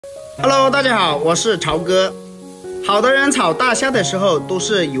Hello， 大家好，我是朝哥。好多人炒大虾的时候都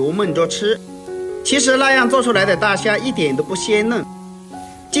是油焖着吃，其实那样做出来的大虾一点都不鲜嫩。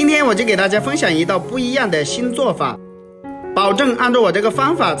今天我就给大家分享一道不一样的新做法，保证按照我这个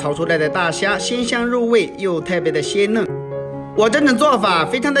方法炒出来的大虾鲜香入味又特别的鲜嫩。我这种做法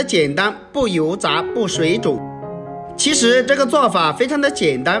非常的简单，不油炸不水煮。其实这个做法非常的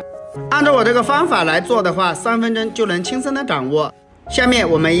简单，按照我这个方法来做的话，3分钟就能轻松的掌握。下面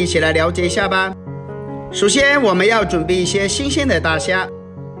我们一起来了解一下吧。首先我们要准备一些新鲜的大虾，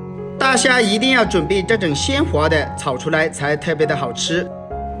大虾一定要准备这种鲜活的，炒出来才特别的好吃。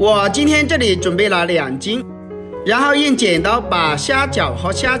我今天这里准备了2斤，然后用剪刀把虾脚和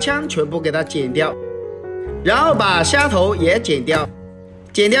虾腔全部给它剪掉，然后把虾头也剪掉，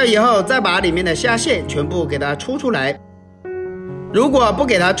剪掉以后再把里面的虾线全部给它抽出来。如果不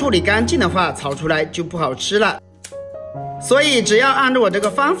给它处理干净的话，炒出来就不好吃了。所以只要按照我这个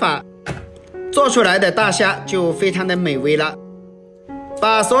方法做出来的大虾就非常的美味了。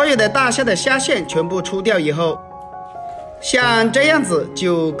把所有的大虾的虾线全部抽掉以后，像这样子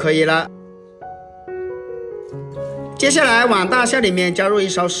就可以了。接下来往大虾里面加入1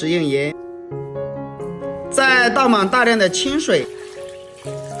勺食用盐，再倒满大量的清水，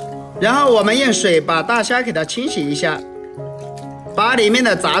然后我们用水把大虾给它清洗一下，把里面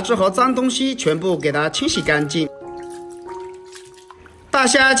的杂质和脏东西全部给它清洗干净。大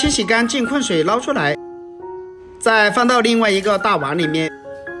虾清洗干净，控水捞出来，再放到另外一个大碗里面。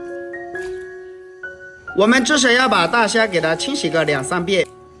我们至少要把大虾给它清洗个2-3遍，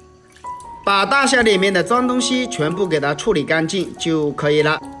把大虾里面的脏东西全部给它处理干净就可以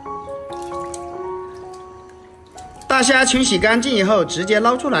了。大虾清洗干净以后，直接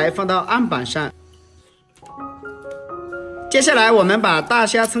捞出来放到案板上。接下来我们把大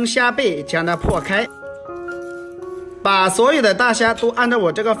虾从虾背将它破开，把所有的大虾都按照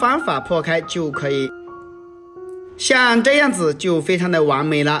我这个方法破开就可以，像这样子就非常的完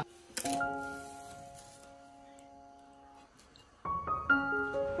美了。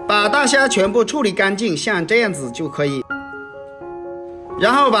把大虾全部处理干净，像这样子就可以，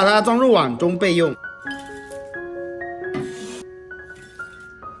然后把它装入碗中备用。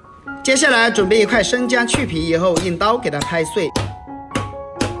接下来准备一块生姜，去皮以后用刀给它拍碎。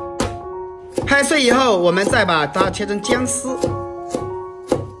拍碎以后，我们再把它切成姜丝，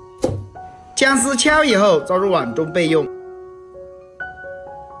姜丝敲以后装入碗中备用。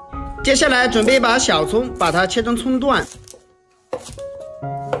接下来准备一把小葱，把它切成葱段，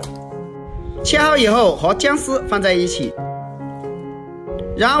切好以后和姜丝放在一起，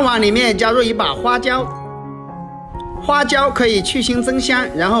然后往里面加入一把花椒，花椒可以去腥增香，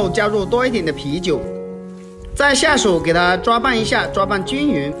然后加入多一点的啤酒，再下手给它抓拌一下，抓拌均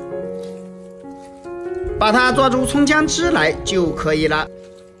匀，把它抓出葱姜汁来就可以了。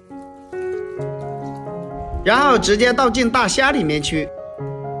然后直接倒进大虾里面去，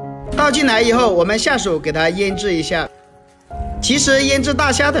倒进来以后我们下手给它腌制一下。其实腌制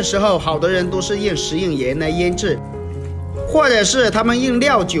大虾的时候，好多人都是用食用盐来腌制，或者是他们用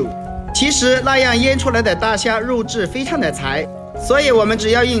料酒，其实那样腌出来的大虾肉质非常的柴，所以我们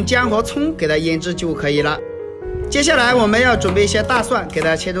只要用姜和葱给它腌制就可以了。接下来我们要准备一些大蒜，给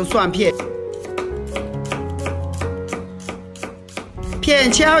它切成蒜片，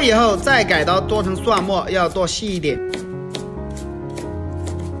片切好以后再改刀剁成蒜末，要剁细一点。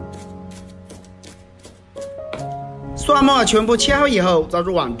蒜末全部切好以后装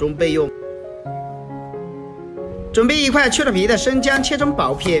入碗中备用。准备一块去了皮的生姜，切成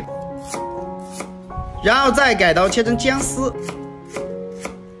薄片，然后再改刀切成姜丝，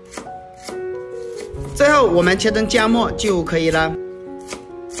最后我们切成姜末就可以了。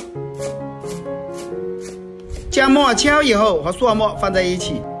姜末切好以后和蒜末放在一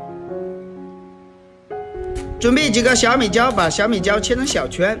起，准备几个小米椒，把小米椒切成小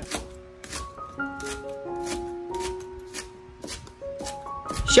圈，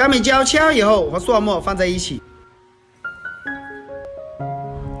小米椒切好以后和蒜末放在一起，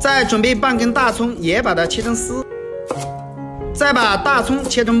再准备半根大葱，也把它切成丝，再把大葱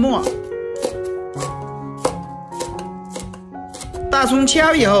切成末，大葱切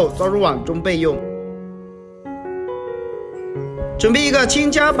好以后装入碗中备用。准备一个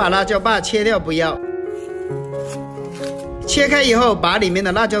青椒，把辣椒瓣切掉不要，切开以后把里面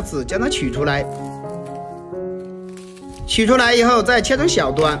的辣椒籽将它取出来，取出来以后再切成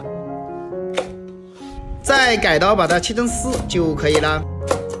小段，再改刀把它切成丝就可以了。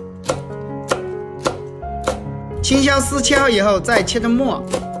青椒丝切好以后再切成末，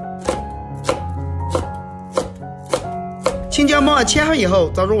青椒末切好以后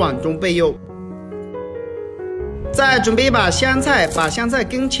装入碗中备用。再准备一把香菜，把香菜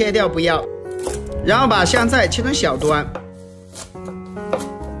根切掉不要，然后把香菜切成小段。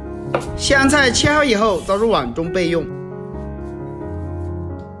香菜切好以后，倒入碗中备用。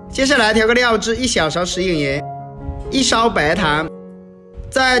接下来调个料汁，1小勺食用盐，1勺白糖，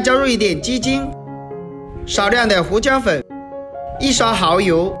再加入一点鸡精，少量的胡椒粉，1勺蚝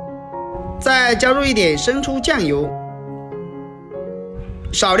油，再加入一点生抽酱油，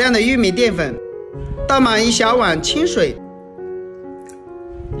少量的玉米淀粉，倒满1小碗清水，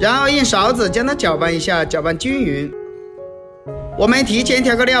然后用勺子将它搅拌一下，搅拌均匀。我们提前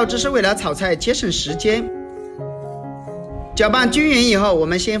调个料汁是为了炒菜节省时间。搅拌均匀以后，我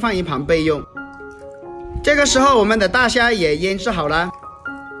们先放一旁备用。这个时候我们的大虾也腌制好了，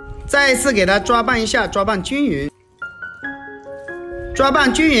再一次给它抓拌一下，抓拌均匀。抓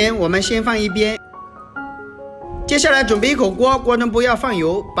拌均匀，我们先放一边。接下来准备一口锅，锅中不要放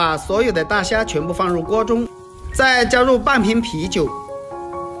油，把所有的大虾全部放入锅中，再加入半瓶啤酒，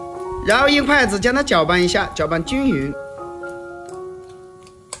然后用筷子将它搅拌一下，搅拌均匀。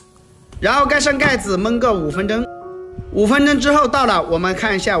然后盖上盖子焖个5分钟。5分钟之后到了，我们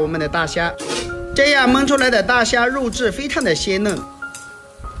看一下我们的大虾，这样焖出来的大虾肉质非常的鲜嫩，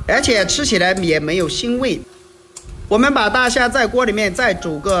而且吃起来也没有腥味。我们把大虾在锅里面再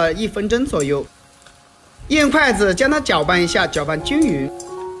煮个1分钟左右，用筷子将它搅拌一下，搅拌均匀，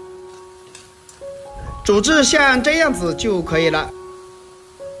煮至像这样子就可以了。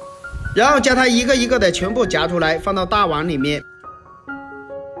然后将它一个一个的全部夹出来，放到大碗里面。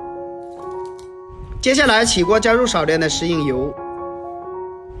接下来起锅加入少量的食用油，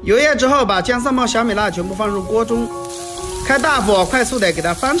油热之后把姜蒜末小米辣全部放入锅中，开大火快速的给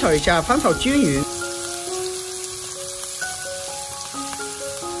它翻炒一下，翻炒均匀。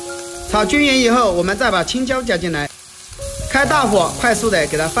炒均匀以后，我们再把青椒加进来，开大火快速的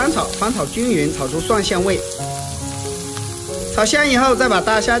给它翻炒，翻炒均匀，炒出蒜香味。炒香以后再把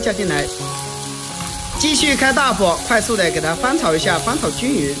大虾加进来，继续开大火快速的给它翻炒一下，翻炒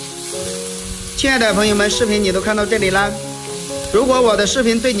均匀。亲爱的朋友们，视频你都看到这里啦，如果我的视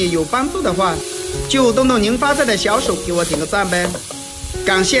频对你有帮助的话，就动动您发财的小手给我点个赞呗，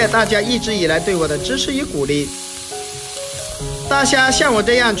感谢大家一直以来对我的支持与鼓励。大虾像我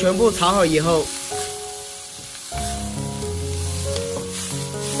这样全部炒好以后，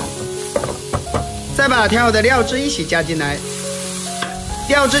再把调好的料汁一起加进来，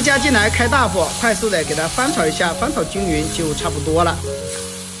料汁加进来，开大火快速的给它翻炒一下，翻炒均匀就差不多了。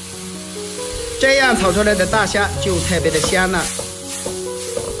这样炒出来的大虾就特别的香了。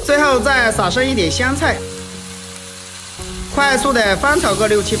最后再撒上一点香菜，快速的翻炒个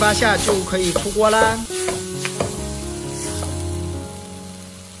6、7、8下就可以出锅啦。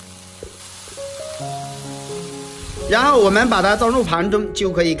然后我们把它装入盘中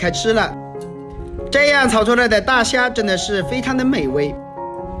就可以开吃了。这样炒出来的大虾真的是非常的美味，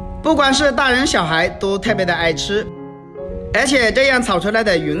不管是大人小孩都特别的爱吃。而且这样炒出来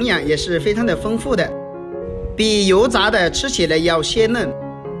的营养也是非常的丰富的，比油炸的吃起来要鲜嫩，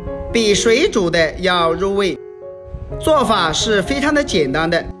比水煮的要入味。做法是非常的简单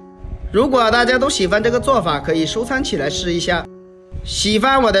的，如果大家都喜欢这个做法，可以收藏起来试一下。喜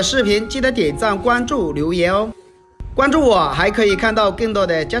欢我的视频记得点赞、关注、留言哦。关注我还可以看到更多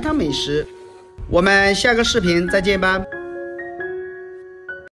的家常美食。我们下个视频再见吧。